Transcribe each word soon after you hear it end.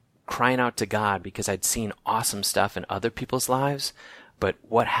crying out to God because I'd seen awesome stuff in other people's lives. But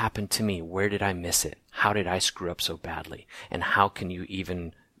what happened to me? Where did I miss it? How did I screw up so badly? And how can you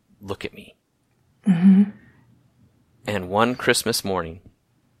even look at me? Mm-hmm. And one Christmas morning,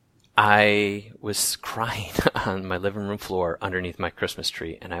 I was crying on my living room floor underneath my Christmas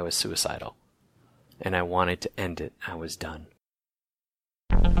tree, and I was suicidal. And I wanted to end it. I was done.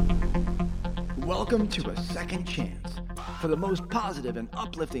 Welcome to A Second Chance. For the most positive and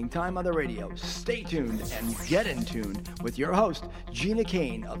uplifting time on the radio, stay tuned and get in tune with your host, Gina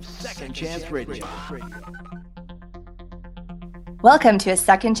Kane of Second Chance Radio. Welcome to A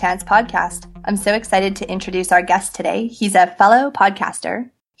Second Chance podcast. I'm so excited to introduce our guest today. He's a fellow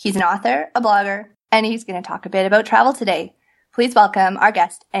podcaster. He's an author, a blogger, and he's going to talk a bit about travel today. Please welcome our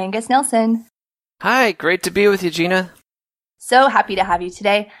guest, Angus Nelson. Hi, great to be with you, Gina. So happy to have you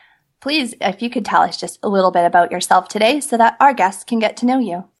today. Please, if you could tell us just a little bit about yourself today so that our guests can get to know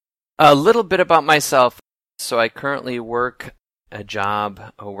you. A little bit about myself. So I currently work a job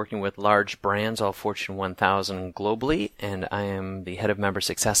working with large brands, all Fortune 1000 globally, and I am the head of member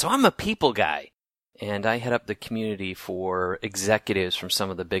success. So I'm a people guy, and I head up the community for executives from some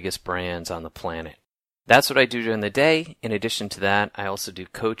of the biggest brands on the planet. That's what I do during the day. In addition to that, I also do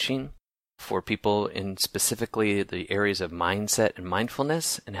coaching for people in specifically the areas of mindset and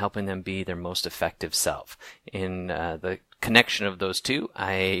mindfulness and helping them be their most effective self. In the connection of those two,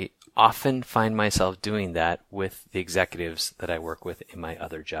 I often find myself doing that with the executives that I work with in my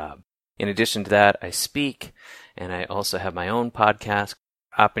other job. In addition to that, I speak, and I also have my own podcast,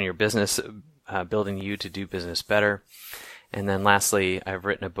 Open Your Business, Building You to Do Business Better. And then lastly, I've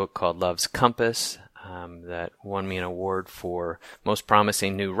written a book called Love's Compass, that won me an award for Most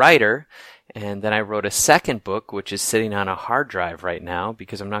Promising New Writer. And then I wrote a second book, which is sitting on a hard drive right now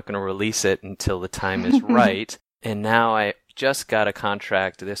because I'm not going to release it until the time is right. And now I just got a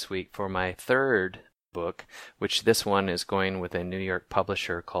contract this week for my third book, which this one is going with a New York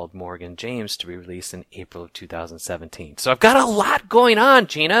publisher called Morgan James to be released in April of 2017. So I've got a lot going on,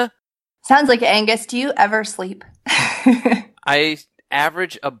 Gina. Sounds like it, Angus. Do you ever sleep? I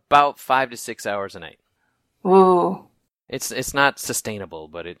average about 5 to 6 hours a night. Ooh. It's not sustainable,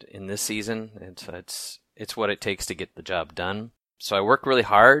 but in this season, it's what it takes to get the job done. So I work really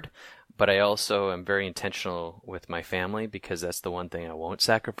hard, but I also am very intentional with my family because that's the one thing I won't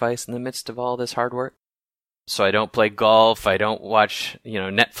sacrifice in the midst of all this hard work. So I don't play golf, I don't watch,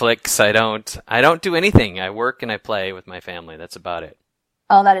 Netflix, I don't do anything. I work and I play with my family. That's about it.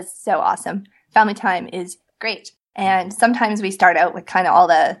 Oh, that is so awesome. Family time is great. And sometimes we start out with kind of all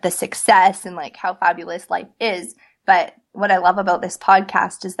the success and like how fabulous life is. But what I love about this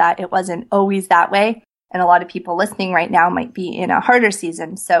podcast is that it wasn't always that way. And a lot of people listening right now might be in a harder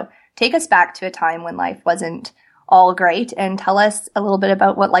season. So take us back to a time when life wasn't all great and tell us a little bit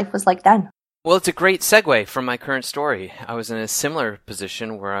about what life was like then. Well, it's a great segue from my current story. I was in a similar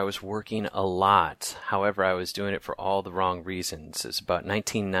position where I was working a lot. However, I was doing it for all the wrong reasons. It's about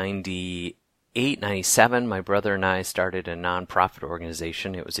 1998, 97. My brother and I started a nonprofit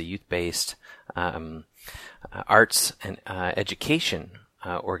organization. It was a youth-based arts and education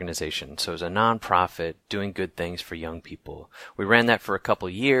organization. So it was a nonprofit doing good things for young people. We ran that for a couple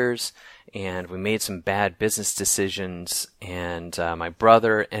years, and we made some bad business decisions, and my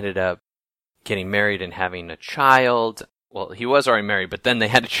brother ended up getting married and having a child. Well, he was already married, but then they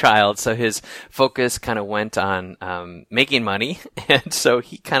had a child, so his focus kind of went on making money, and so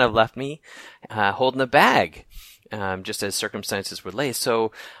he kind of left me holding the bag, just as circumstances would lay.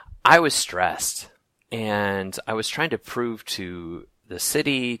 So I was stressed, and I was trying to prove to the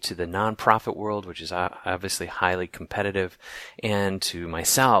city, to the nonprofit world, which is obviously highly competitive, and to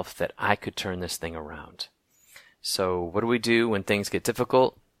myself that I could turn this thing around. So what do we do when things get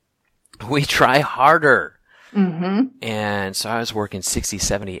difficult? We try harder. Mm-hmm. And so I was working 60,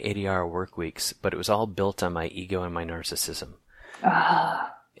 70, 80-hour work weeks, but it was all built on my ego and my narcissism.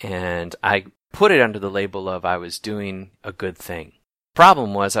 And I put it under the label of I was doing a good thing.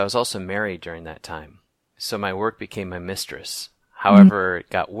 Problem was I was also married during that time. So my work became my mistress. However, it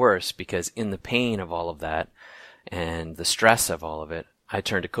got worse because in the pain of all of that and the stress of all of it, I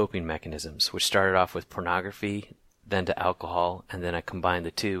turned to coping mechanisms, which started off with pornography, then to alcohol, and then I combined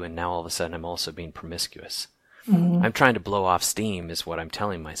the two, and now all of a sudden I'm also being promiscuous. Mm-hmm. I'm trying to blow off steam is what I'm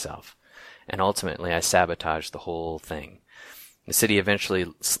telling myself. And ultimately I sabotaged the whole thing. The city eventually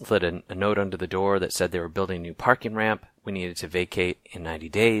slid a note under the door that said they were building a new parking ramp. We needed to vacate in 90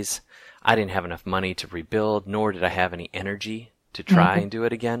 days. I didn't have enough money to rebuild, nor did I have any energy to try and do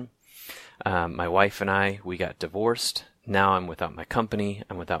it again. My wife and I, we got divorced. Now I'm without my company,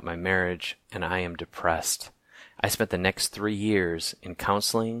 I'm without my marriage, and I am depressed. I spent the next 3 years in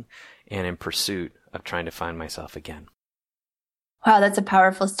counseling and in pursuit of trying to find myself again. Wow, that's a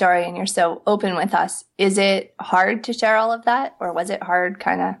powerful story, and you're so open with us. Is it hard to share all of that, or was it hard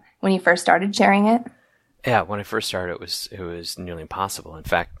kind of when you first started sharing it? Yeah, when I first started, it was nearly impossible. In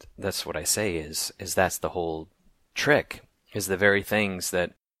fact, that's what I say is that's the whole trick, is the very things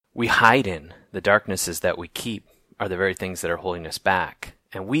that we hide in, the darknesses that we keep, are the very things that are holding us back.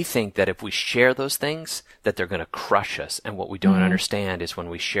 And we think that if we share those things, that they're going to crush us. And what we don't understand is when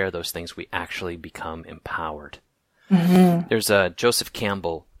we share those things, we actually become empowered. Mm-hmm. There's Joseph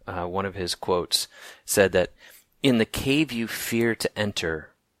Campbell, one of his quotes said that, "In the cave you fear to enter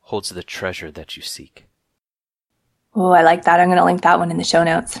holds the treasure that you seek." Oh, I like that. I'm going to link that one in the show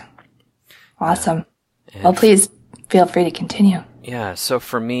notes. Awesome. Well, please feel free to continue. Yeah. So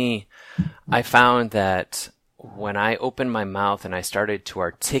for me, I found that when I opened my mouth and I started to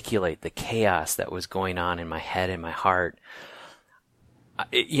articulate the chaos that was going on in my head and my heart,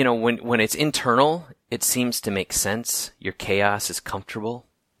 when it's internal, it seems to make sense. Your chaos is comfortable.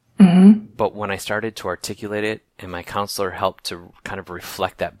 Mm-hmm. But when I started to articulate it and my counselor helped to kind of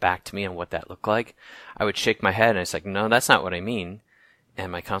reflect that back to me and what that looked like, I would shake my head and it's like, no, that's not what I mean.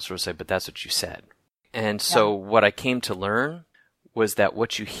 And my counselor would say, but that's what you said. And so what I came to learn was that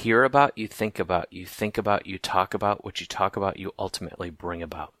what you hear about, you think about, you talk about, what you talk about, you ultimately bring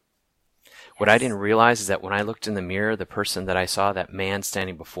about. What I didn't realize is that when I looked in the mirror, the person that I saw, that man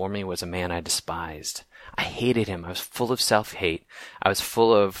standing before me, was a man I despised. I hated him. I was full of self-hate. I was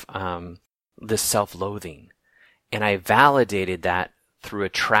full of this self-loathing. And I validated that through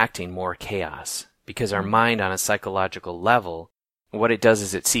attracting more chaos, because our mind on a psychological level, what it does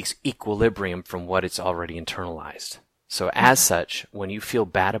is it seeks equilibrium from what it's already internalized. So as such, when you feel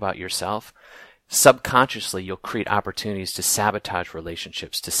bad about yourself, subconsciously you'll create opportunities to sabotage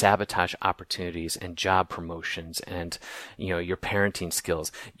relationships, to sabotage opportunities and job promotions and, your parenting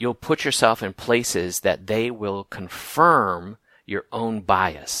skills. You'll put yourself in places that they will confirm your own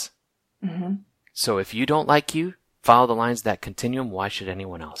bias. Mm-hmm. So if you don't like you, follow the lines of that continuum, why should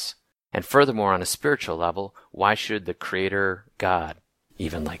anyone else? And furthermore, on a spiritual level, why should the Creator God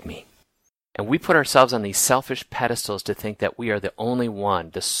even like me? And we put ourselves on these selfish pedestals to think that we are the only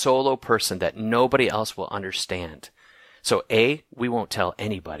one, the solo person that nobody else will understand. So A, we won't tell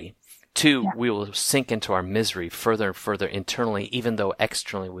anybody. 2, we will sink into our misery further and further internally, even though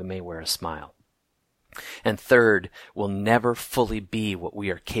externally we may wear a smile. And 3rd, we'll never fully be what we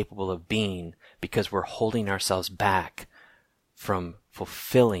are capable of being because we're holding ourselves back from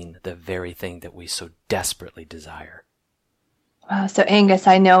fulfilling the very thing that we so desperately desire. Wow. So Angus,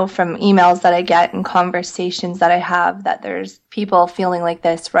 I know from emails that I get and conversations that I have that there's people feeling like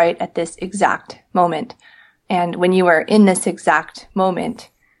this right at this exact moment. And when you were in this exact moment,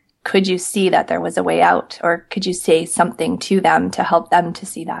 could you see that there was a way out, or could you say something to them to help them to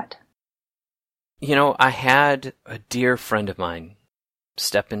see that? I had a dear friend of mine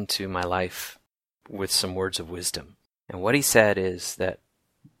step into my life with some words of wisdom. And what he said is that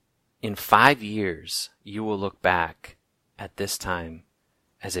in 5 years, you will look back at this time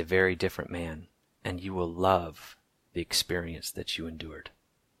as a very different man, and you will love the experience that you endured.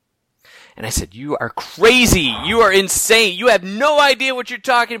 And I said, you are crazy. You are insane. You have no idea what you're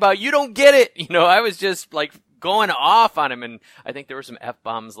talking about. You don't get it. I was just like going off on him, and I think there were some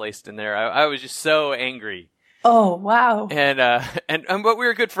F-bombs laced in there. I was just so angry. Oh, wow. And but we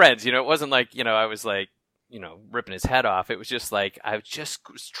were good friends. It wasn't like, I was like, ripping his head off. It was just like, I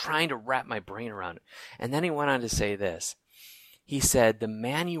was trying to wrap my brain around it. And then he went on to say this. He said, the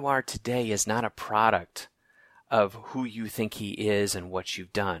man you are today is not a product of who you think he is and what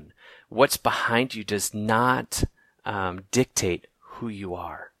you've done. What's behind you does not dictate who you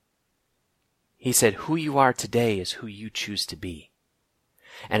are. He said, who you are today is who you choose to be.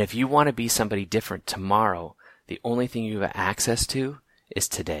 And if you want to be somebody different tomorrow, the only thing you have access to is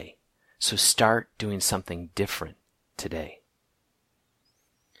today. So start doing something different today.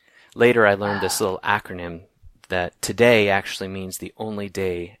 Later, I learned this little acronym that today actually means the only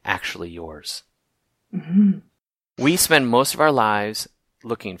day actually yours. Mm-hmm. We spend most of our lives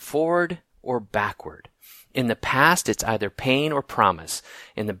looking forward or backward. In the past, it's either pain or promise.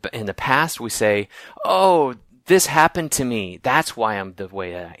 In the past, we say, oh, this happened to me. That's why I'm the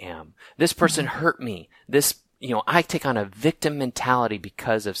way I am. This person hurt me. I take on a victim mentality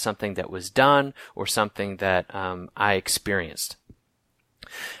because of something that was done or something that I experienced.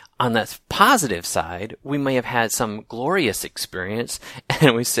 On the positive side, we may have had some glorious experience,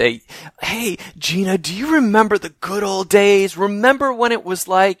 and we say, hey, Gina, do you remember the good old days? Remember when it was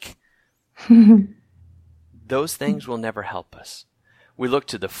like... Those things will never help us. We look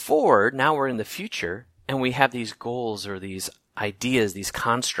to the forward, now we're in the future, and we have these goals or these ideas, these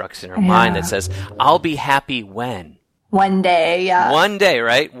constructs in our mind that says, I'll be happy when. One day, yeah. One day,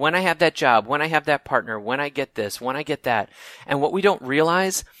 right? When I have that job, when I have that partner, when I get this, when I get that. And what we don't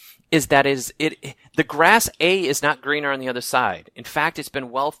realize is that the grass A is not greener on the other side. In fact, it's been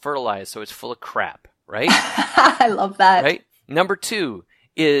well fertilized, so it's full of crap, right? I love that. Right? Number 2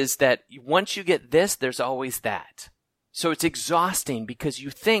 is that once you get this, there's always that. So it's exhausting because you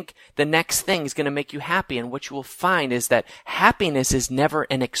think the next thing is going to make you happy. And what you will find is that happiness is never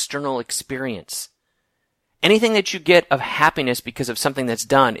an external experience. Anything that you get of happiness because of something that's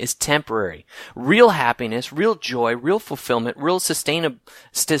done is temporary. Real happiness, real joy, real fulfillment, real sustaining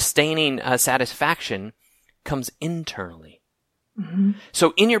satisfaction comes internally. Mm-hmm.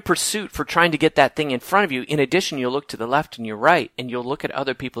 So in your pursuit for trying to get that thing in front of you, in addition, you'll look to the left and your right, and you'll look at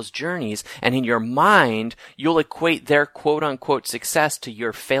other people's journeys, and in your mind, you'll equate their quote-unquote success to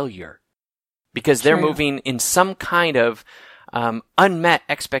your failure. Because they're moving in some kind of unmet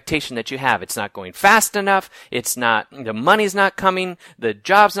expectation that you have. It's not going fast enough. The money's not coming. The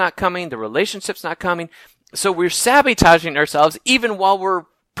job's not coming. The relationship's not coming. So we're sabotaging ourselves even while we're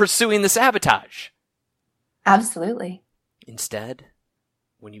pursuing the sabotage. Absolutely. Instead,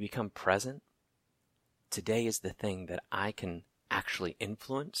 when you become present, today is the thing that I can actually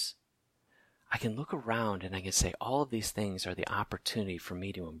influence. I can look around and I can say all of these things are the opportunity for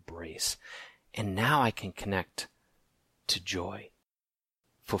me to embrace. And now I can connect to joy,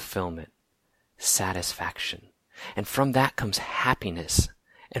 fulfillment, satisfaction. And from that comes happiness.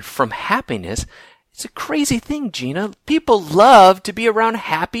 And from happiness, it's a crazy thing, Gina. People love to be around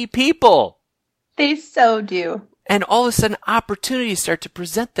happy people. They so do. And all of a sudden, opportunities start to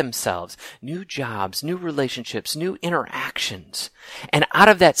present themselves. New jobs, new relationships, new interactions. And out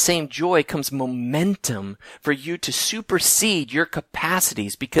of that same joy comes momentum for you to supersede your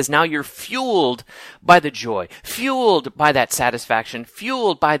capacities because now you're fueled by the joy, fueled by that satisfaction,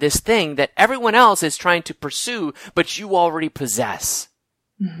 fueled by this thing that everyone else is trying to pursue, but you already possess.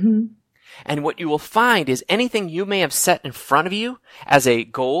 Mm-hmm. And what you will find is anything you may have set in front of you as a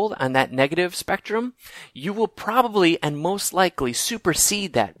goal on that negative spectrum, you will probably and most likely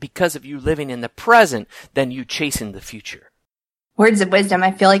supersede that because of you living in the present than you chasing the future. Words of wisdom.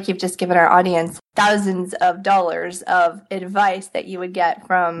 I feel like you've just given our audience thousands of dollars of advice that you would get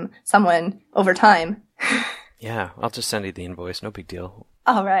from someone over time. Yeah, I'll just send you the invoice. No big deal.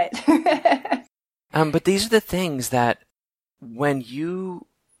 All right. But these are the things that when you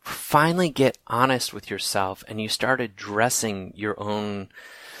finally get honest with yourself and you start addressing your own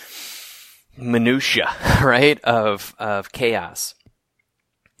minutia, right, of chaos,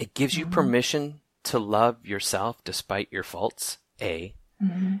 it gives you permission to love yourself despite your faults, A.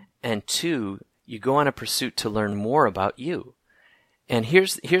 Mm-hmm. And 2, you go on a pursuit to learn more about you. And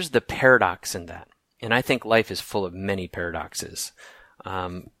here's the paradox in that. And I think life is full of many paradoxes.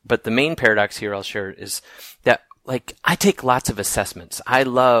 But the main paradox here I'll share is that I take lots of assessments. I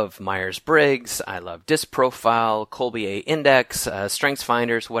love Myers-Briggs. I love DISC Profile, Kolbe-A Index, Strengths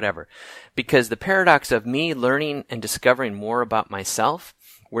Finders, whatever. Because the paradox of me learning and discovering more about myself,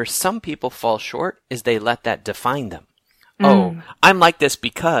 where some people fall short, is they let that define them. Oh, I'm like this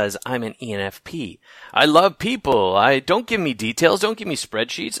because I'm an ENFP. I love people. Don't give me details. Don't give me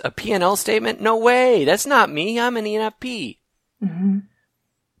spreadsheets. A P&L statement? No way. That's not me. I'm an ENFP. Mm-hmm.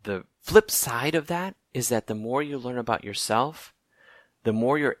 The flip side of that is that the more you learn about yourself, the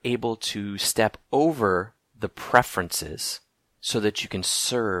more you're able to step over the preferences so that you can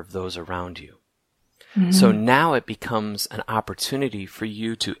serve those around you. Mm-hmm. So now it becomes an opportunity for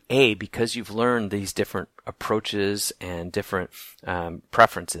you to, A, because you've learned these different approaches and different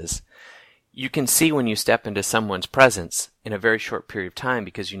preferences, you can see when you step into someone's presence in a very short period of time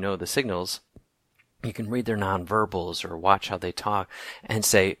because you know the signals. You can read their nonverbals or watch how they talk and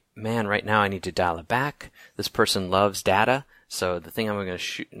say, man, right now I need to dial it back. This person loves data, so the thing I'm going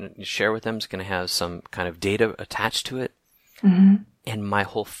to share with them is going to have some kind of data attached to it. Mm-hmm. And my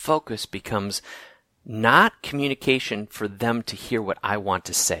whole focus becomes not communication for them to hear what I want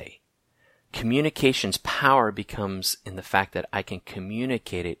to say. Communication's power becomes in the fact that I can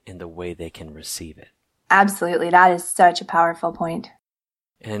communicate it in the way they can receive it. Absolutely. That is such a powerful point.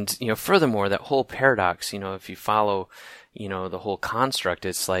 And, furthermore, that whole paradox, if you follow, the whole construct,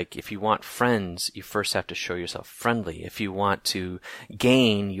 it's like if you want friends, you first have to show yourself friendly. If you want to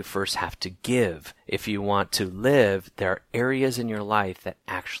gain, you first have to give. If you want to live, there are areas in your life that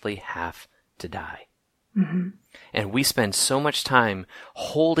actually have to die. Mm-hmm. And we spend so much time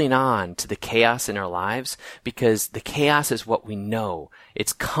holding on to the chaos in our lives because the chaos is what we know.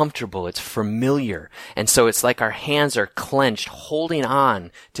 It's comfortable. It's familiar. And so it's like our hands are clenched, holding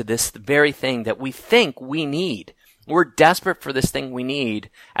on to this very thing that we think we need. We're desperate for this thing we need.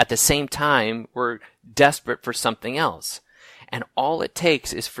 At the same time, we're desperate for something else. And all it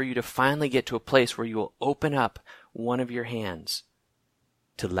takes is for you to finally get to a place where you will open up one of your hands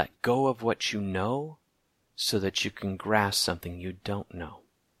to let go of what you know so that you can grasp something you don't know.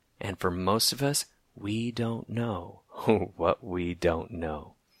 And for most of us, we don't know what we don't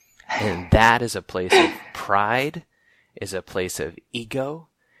know. And that is a place of pride, is a place of ego.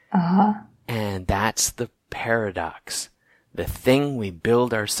 And that's the paradox. The thing we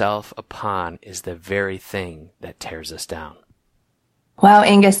build ourselves upon is the very thing that tears us down. Wow,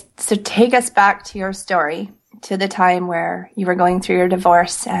 Angus. So take us back to your story, to the time where you were going through your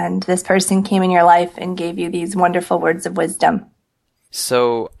divorce and this person came in your life and gave you these wonderful words of wisdom.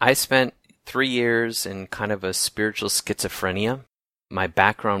 So I spent 3 years in kind of a spiritual schizophrenia. My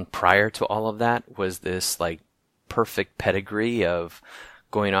background prior to all of that was this like perfect pedigree of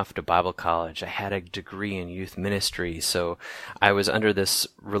going off to Bible college. I had a degree in youth ministry, so I was under this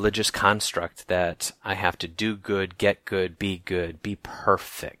religious construct that I have to do good, get good, be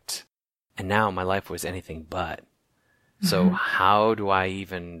perfect. And now my life was anything but. So how do I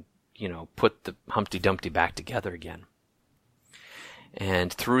even, put the Humpty Dumpty back together again?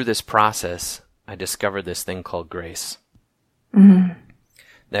 And through this process, I discovered this thing called grace.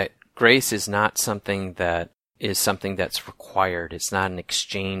 That grace is not something that is something that's required. It's not an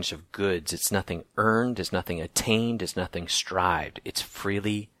exchange of goods. It's nothing earned. It's nothing attained. It's nothing strived. It's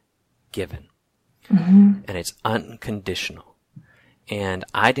freely given. And it's unconditional. And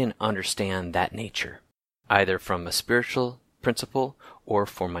I didn't understand that nature, either from a spiritual principle or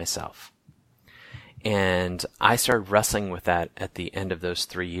for myself. And I started wrestling with that at the end of those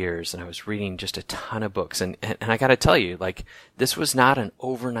 3 years, and I was reading just a ton of books. And I got to tell you, like, this was not an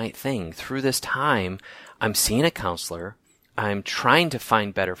overnight thing. Through this time, I'm seeing a counselor. I'm trying to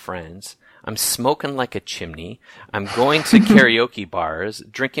find better friends. I'm smoking like a chimney. I'm going to karaoke bars,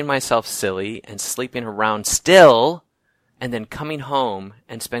 drinking myself silly, and sleeping around still, and then coming home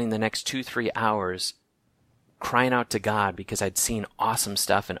and spending the next 2-3 hours crying out to God because I'd seen awesome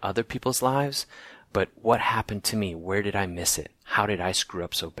stuff in other people's lives. But what happened to me? Where did I miss it? How did I screw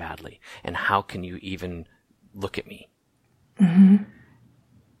up so badly? And how can you even look at me? And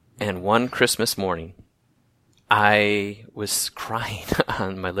one Christmas morning, I was crying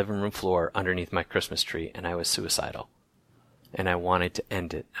on my living room floor underneath my Christmas tree, and I was suicidal. And I wanted to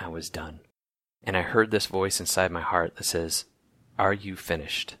end it. I was done. And I heard this voice inside my heart that says, "Are you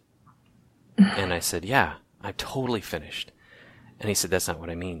finished?" And I said, "Yeah, I'm totally finished." And he said, "That's not what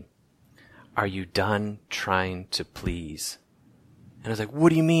I mean. Are you done trying to please?" And I was like,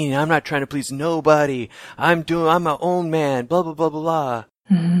 "What do you mean? I'm not trying to please nobody. I'm my own man, blah, blah, blah, blah, blah."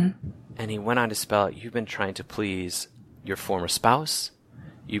 And he went on to spell it. You've been trying to please your former spouse.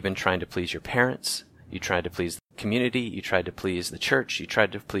 You've been trying to please your parents. You tried to please the community. You tried to please the church. You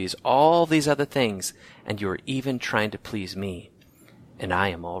tried to please all these other things. And you were even trying to please me. And I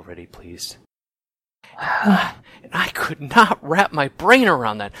am already pleased. And I could not wrap my brain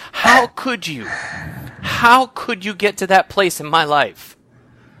around that. How could you? How could you get to that place in my life?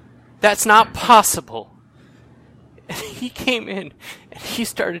 That's not possible. And he came in and he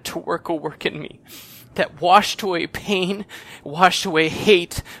started to work a work in me that washed away pain, washed away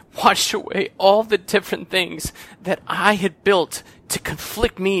hate, washed away all the different things that I had built to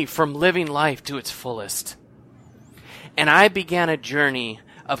conflict me from living life to its fullest. And I began a journey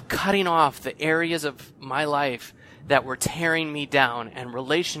of cutting off the areas of my life that were tearing me down and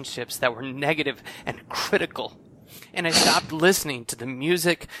relationships that were negative and critical. And I stopped listening to the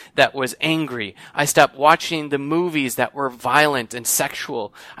music that was angry. I stopped watching the movies that were violent and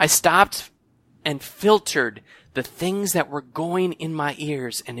sexual. I stopped and filtered the things that were going in my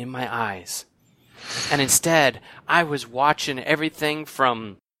ears and in my eyes. And instead, I was watching everything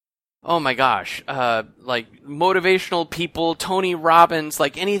from, oh my gosh, like motivational people, Tony Robbins,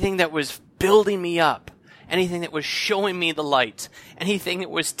 like anything that was building me up, anything that was showing me the light, anything that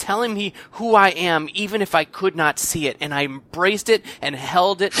was telling me who I am, even if I could not see it. And I embraced it and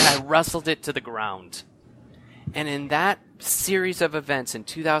held it and I wrestled it to the ground. And in that series of events in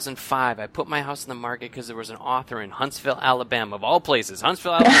 2005, I put my house on the market because there was an author in Huntsville, Alabama, of all places.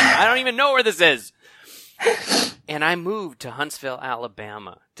 Huntsville, Alabama. I don't even know where this is. And I moved to Huntsville,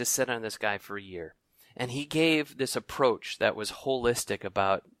 Alabama to sit on this guy for a year. And he gave this approach that was holistic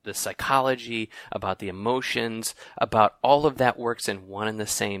about the psychology, about the emotions, about all of that works in one and the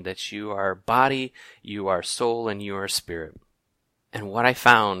same, that you are body, you are soul, and you are spirit. And what I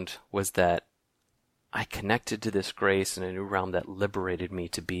found was that I connected to this grace in a new realm that liberated me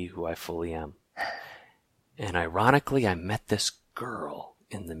to be who I fully am. And ironically, I met this girl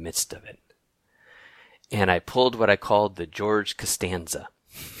in the midst of it. And I pulled what I called the George Costanza.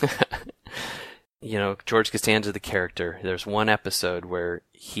 You know, George Costanza, the character, there's one episode where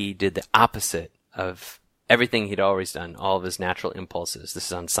he did the opposite of everything he'd always done, all of his natural impulses. This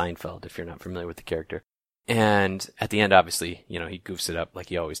is on Seinfeld, if you're not familiar with the character. And at the end, obviously, you know, he goofs it up like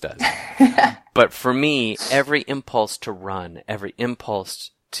he always does. But for me, every impulse to run, every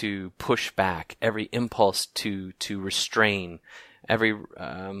impulse to push back, every impulse to restrain, every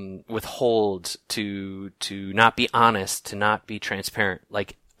withhold, to not be honest, to not be transparent,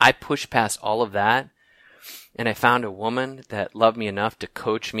 like I pushed past all of that, and I found a woman that loved me enough to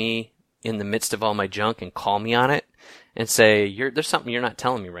coach me in the midst of all my junk and call me on it and say, there's something you're not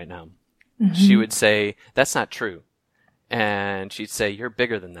telling me right now. Mm-hmm. She would say, that's not true. And she'd say, you're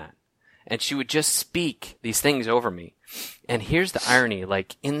bigger than that. And she would just speak these things over me. And here's the irony,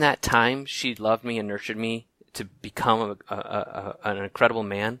 like in that time, she loved me and nurtured me to become an incredible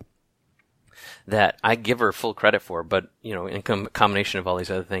man that I give her full credit for, but, you know, in combination of all these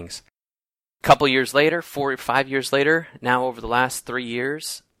other things. A couple years later, 4 or 5 years later, now over the last 3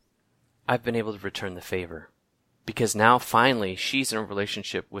 years, I've been able to return the favor. Because now finally she's in a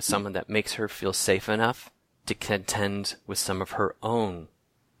relationship with someone that makes her feel safe enough to contend with some of her own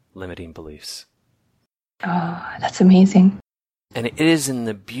limiting beliefs. Oh, that's amazing. And it is in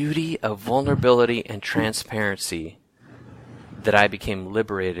the beauty of vulnerability and transparency that I became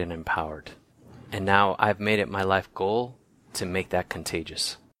liberated and empowered. And now I've made it my life goal to make that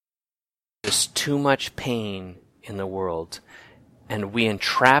contagious. There's too much pain in the world, and we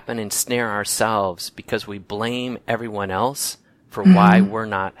entrap and ensnare ourselves because we blame everyone else for why we're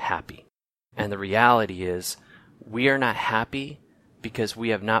not happy. And the reality is, we are not happy because we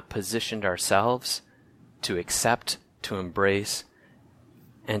have not positioned ourselves to accept, to embrace,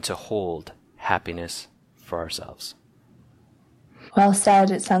 and to hold happiness for ourselves. Well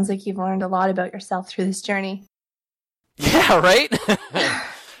said. It sounds like you've learned a lot about yourself through this journey. Yeah, right?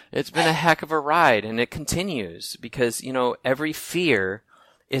 It's been a heck of a ride, and it continues because, you know, every fear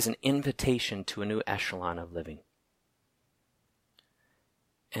is an invitation to a new echelon of living.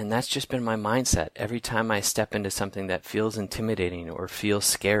 And that's just been my mindset. Every time I step into something that feels intimidating or feels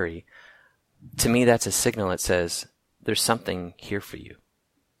scary, to me that's a signal that says, there's something here for you.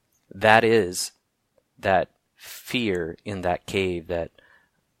 That is that fear in that cave that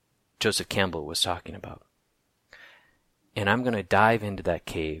Joseph Campbell was talking about. And I'm going to dive into that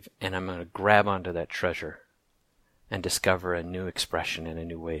cave and I'm going to grab onto that treasure and discover a new expression and a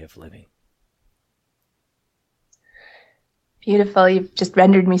new way of living. Beautiful. You've just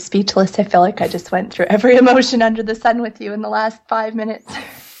rendered me speechless. I feel like I just went through every emotion under the sun with you in the last 5 minutes.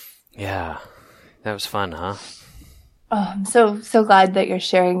 Yeah, that was fun, huh? Oh, I'm so glad that you're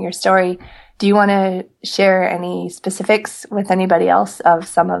sharing your story. Do you want to share any specifics with anybody else of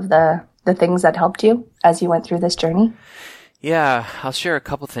some of the things that helped you as you went through this journey? Yeah, I'll share a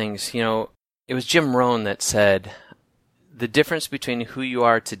couple things. You know, it was Jim Rohn that said, the difference between who you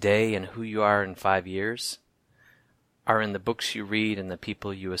are today and who you are in 5 years are in the books you read and the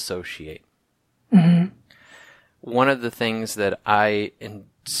people you associate. Mm-hmm. One of the things that I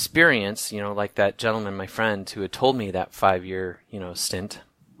experienced, you know, like that gentleman, my friend, who had told me that 5-year, you know, stint,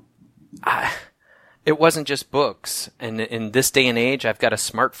 it wasn't just books. And in this day and age, I've got a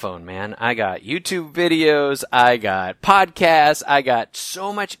smartphone, man. I got YouTube videos, I got podcasts, I got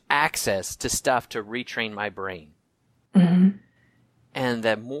so much access to stuff to retrain my brain. Mm-hmm. And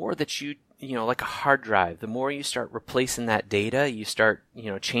the more that you know, like a hard drive, the more you start replacing that data, you start,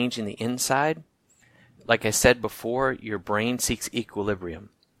 you know, changing the inside. Like I said before, your brain seeks equilibrium.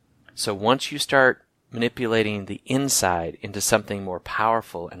 So once you start manipulating the inside into something more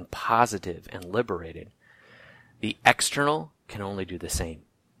powerful and positive and liberated, the external can only do the same.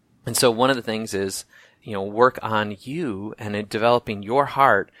 And so one of the things is, you know, work on you and in developing your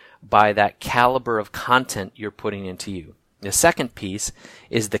heart by that caliber of content you're putting into you. The second piece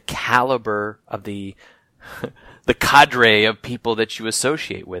is the caliber of the cadre of people that you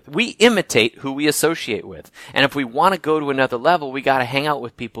associate with. We imitate who we associate with. And if we want to go to another level, we got to hang out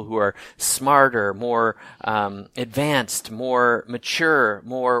with people who are smarter, more advanced, more mature,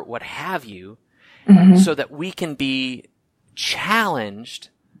 more what have you, so that we can be challenged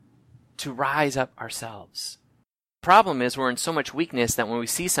to rise up ourselves. Problem is we're in so much weakness that when we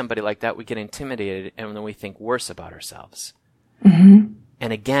see somebody like that, we get intimidated and then we think worse about ourselves. Mm-hmm.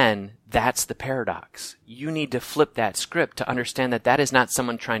 And again, that's the paradox. You need to flip that script to understand that that is not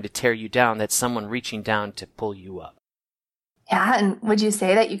someone trying to tear you down. That's someone reaching down to pull you up. Yeah, and would you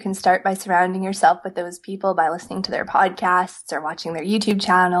say that you can start by surrounding yourself with those people by listening to their podcasts or watching their YouTube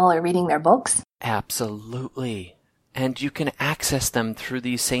channel or reading their books? Absolutely. And you can access them through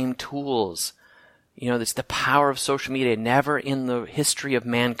these same tools. You know, it's the power of social media. Never in the history of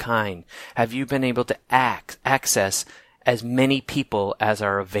mankind have you been able to access as many people as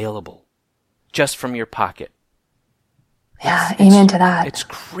are available just from your pocket. Yeah, amen to that. It's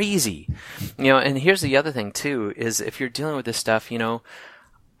crazy. You know, and here's the other thing too, is if you're dealing with this stuff, you know,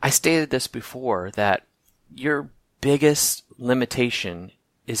 I stated this before, that your biggest limitation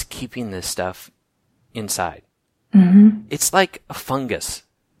is keeping this stuff inside. Mm-hmm. It's like a fungus,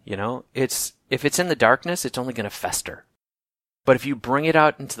 you know, if it's in the darkness, it's only going to fester. But if you bring it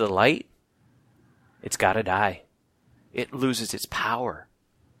out into the light, it's got to die. It loses its power.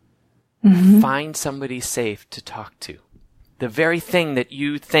 Mm-hmm. Find somebody safe to talk to. The very thing that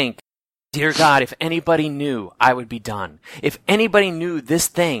you think, dear God, if anybody knew, I would be done. If anybody knew this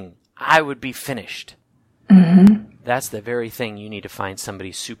thing, I would be finished. Mm-hmm. That's the very thing you need to find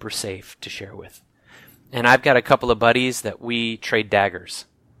somebody super safe to share with. And I've got a couple of buddies that we trade daggers.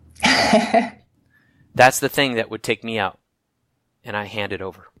 That's the thing that would take me out. And I hand it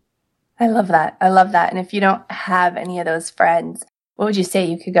over. I love that. I love that. And if you don't have any of those friends, what would you say?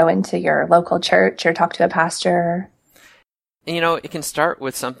 You could go into your local church or talk to a pastor? You know, it can start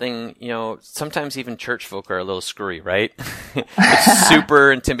with something, you know, sometimes even church folk are a little screwy, right? It's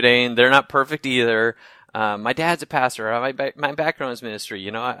super intimidating. They're not perfect either. My dad's a pastor. My background is ministry.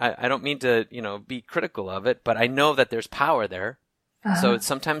 You know, I don't mean to, you know, be critical of it, but I know that there's power there. Uh-huh. So it's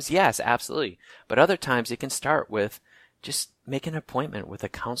sometimes, yes, absolutely. But other times it can start with just make an appointment with a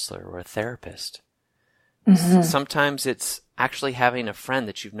counselor or a therapist. Mm-hmm. Sometimes it's actually having a friend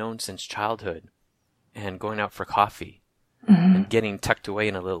that you've known since childhood and going out for coffee. Mm-hmm. And getting tucked away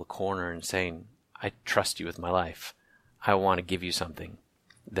in a little corner and saying, I trust you with my life. I want to give you something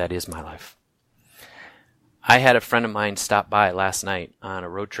that is my life. I had a friend of mine stop by last night on a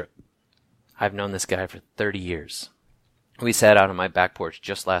road trip. I've known this guy for 30 years. We sat out on my back porch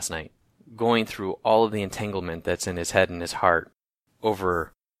just last night, going through all of the entanglement that's in his head and his heart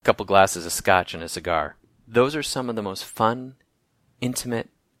over a couple glasses of scotch and a cigar. Those are some of the most fun, intimate,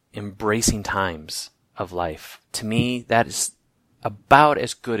 embracing times of life. To me, that is about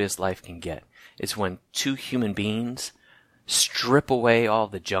as good as life can get. It's when two human beings strip away all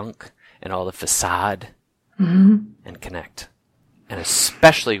the junk and all the facade and connect. And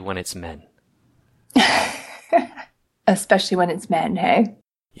especially when it's men. Especially when it's men, hey?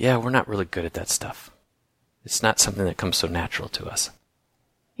 Yeah, we're not really good at that stuff. It's not something that comes so natural to us.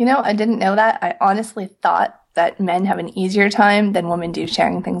 You know, I didn't know that. I honestly thought that men have an easier time than women do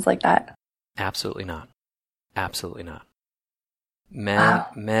sharing things like that. Absolutely not. Absolutely not. Wow.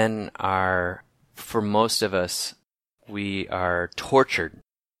 Men are, for most of us, we are tortured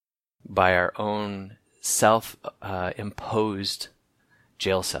by our own self-imposed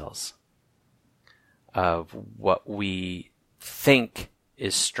jail cells of what we think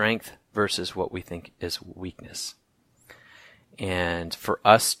is strength versus what we think is weakness. And for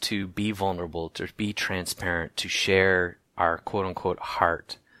us to be vulnerable, to be transparent, to share our quote-unquote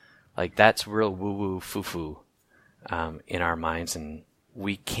heart, like that's real woo-woo, foo-foo in our minds, and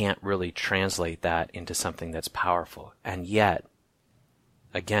we can't really translate that into something that's powerful. And yet,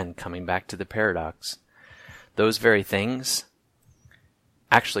 again, coming back to the paradox, those very things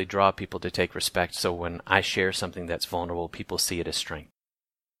actually draw people to take respect. So when I share something that's vulnerable, people see it as strength.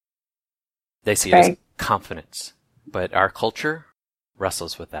 They see it as confidence. But our culture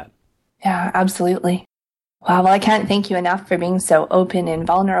wrestles with that. Yeah, absolutely. Wow, well, I can't thank you enough for being so open and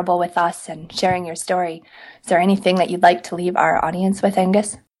vulnerable with us and sharing your story. Is there anything that you'd like to leave our audience with,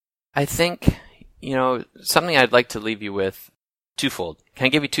 Angus? I think, something I'd like to leave you with, twofold. Can I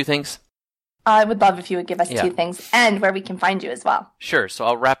give you two things? I would love if you would give us two things and where we can find you as well. Sure. So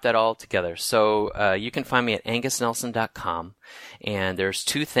I'll wrap that all together. So you can find me at angusnelson.com. And there's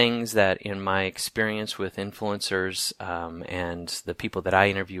two things that in my experience with influencers and the people that I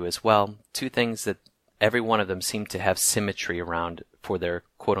interview as well, two things that every one of them seem to have symmetry around for their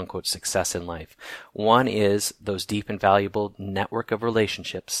quote-unquote success in life. One is those deep and valuable network of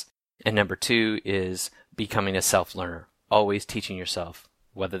relationships. And number two is becoming a self-learner, always teaching yourself,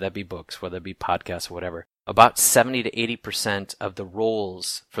 whether that be books, whether it be podcasts, or whatever. About 70 to 80% of the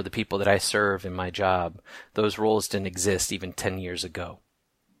roles for the people that I serve in my job, those roles didn't exist even 10 years ago.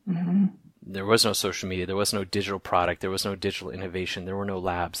 Mm-hmm. There was no social media. There was no digital product. There was no digital innovation. There were no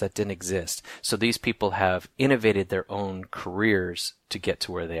labs. That didn't exist. So these people have innovated their own careers to get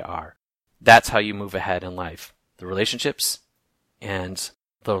to where they are. That's how you move ahead in life. The relationships and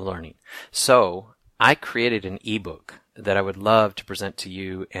the learning. So I created an ebook that I would love to present to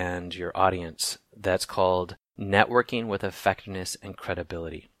you and your audience that's called Networking with Effectiveness and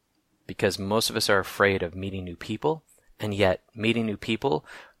Credibility. Because most of us are afraid of meeting new people, and yet meeting new people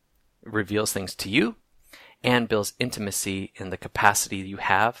reveals things to you and builds intimacy in the capacity you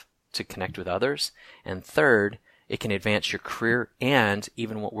have to connect with others. And third, it can advance your career and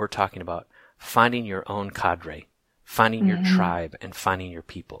even what we're talking about, finding your own cadre, finding your tribe, and finding your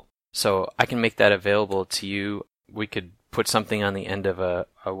people. So I can make that available to you. We could put something on the end of a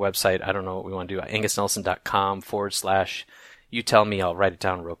website. I don't know what we want to do. angusnelson.com/ you tell me. I'll write it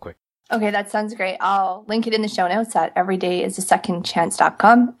down real quick. Okay, that sounds great. I'll link it in the show notes at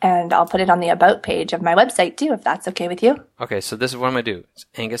everydayisasecondchance.com, and I'll put it on the About page of my website too, if that's okay with you. Okay, so this is what I'm going to do. It's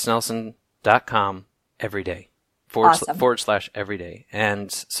angusnelson.com everyday. Awesome. / everyday. And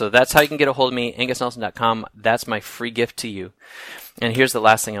so that's how you can get a hold of me, angusnelson.com. That's my free gift to you. And here's the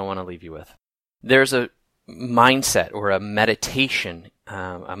last thing I want to leave you with. There's a mindset or a meditation,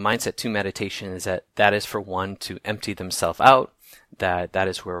 a mindset to meditation is that is for one to empty themselves out. That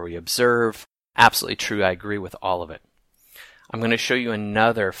is where we observe. Absolutely true. I agree with all of it. I'm going to show you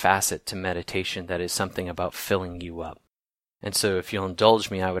another facet to meditation that is something about filling you up. And so if you'll indulge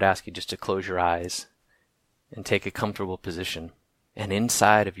me, I would ask you just to close your eyes and take a comfortable position. And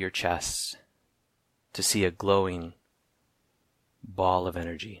inside of your chest to see a glowing ball of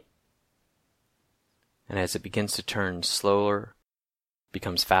energy. And as it begins to turn slower,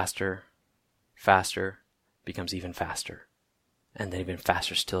 becomes faster, faster, becomes even faster. And then even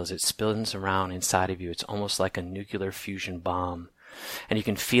faster still as it spins around inside of you. It's almost like a nuclear fusion bomb. And you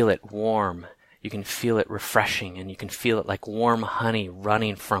can feel it warm. You can feel it refreshing. And you can feel it like warm honey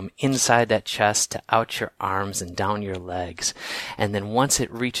running from inside that chest to out your arms and down your legs. And then once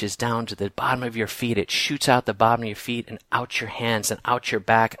it reaches down to the bottom of your feet, it shoots out the bottom of your feet and out your hands and out your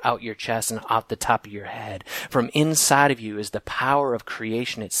back, out your chest and out the top of your head. From inside of you is the power of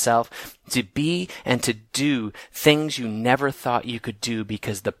creation itself to be and to do things you never thought you could do,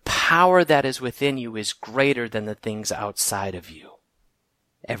 because the power that is within you is greater than the things outside of you.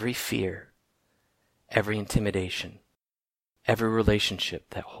 Every fear, every intimidation, every relationship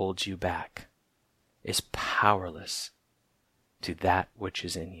that holds you back is powerless to that which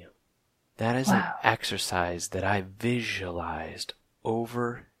is in you. That is an exercise that I visualized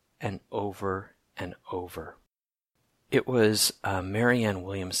over and over and over. It was Marianne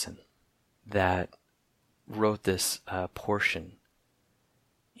Williamson that wrote this portion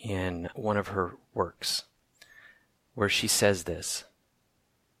in one of her works where she says this.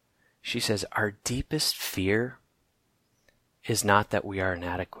 She says, our deepest fear is not that we are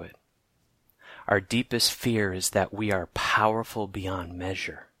inadequate. Our deepest fear is that we are powerful beyond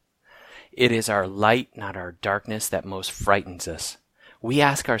measure. It is our light, not our darkness, that most frightens us. We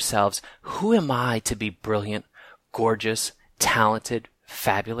ask ourselves, who am I to be brilliant, gorgeous, talented,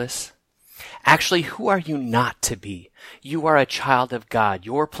 fabulous? Actually, who are you not to be? You are a child of God.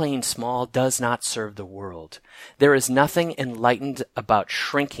 Your playing small does not serve the world. There is nothing enlightened about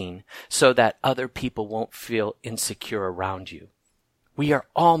shrinking so that other people won't feel insecure around you. We are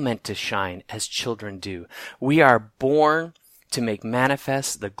all meant to shine as children do. We are born to make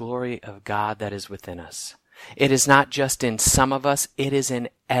manifest the glory of God that is within us. It is not just in some of us, it is in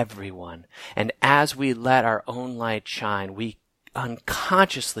everyone. And as we let our own light shine, we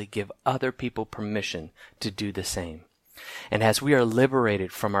unconsciously give other people permission to do the same. And as we are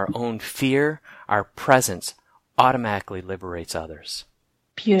liberated from our own fear, our presence automatically liberates others.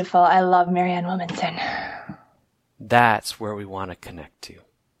 Beautiful. I love Marianne Williamson. That's where we want to connect to.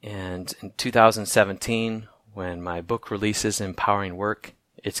 And in 2017, when my book releases Empowering Work,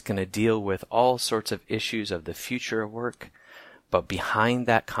 it's going to deal with all sorts of issues of the future of work. But behind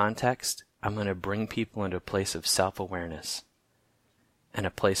that context, I'm going to bring people into a place of self-awareness and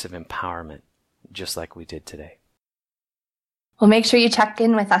a place of empowerment, just like we did today. Well, make sure you check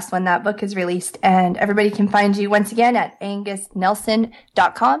in with us when that book is released, and everybody can find you once again at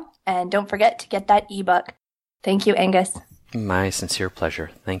angusnelson.com, and don't forget to get that ebook. Thank you, Angus. My sincere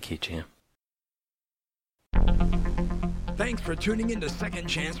pleasure. Thank you, Gina. Thanks for tuning in to Second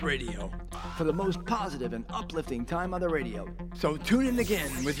Chance Radio for the most positive and uplifting time on the radio. So tune in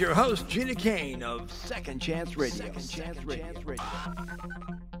again with your host, Gina Kane of Second Chance Radio. Second Chance Radio.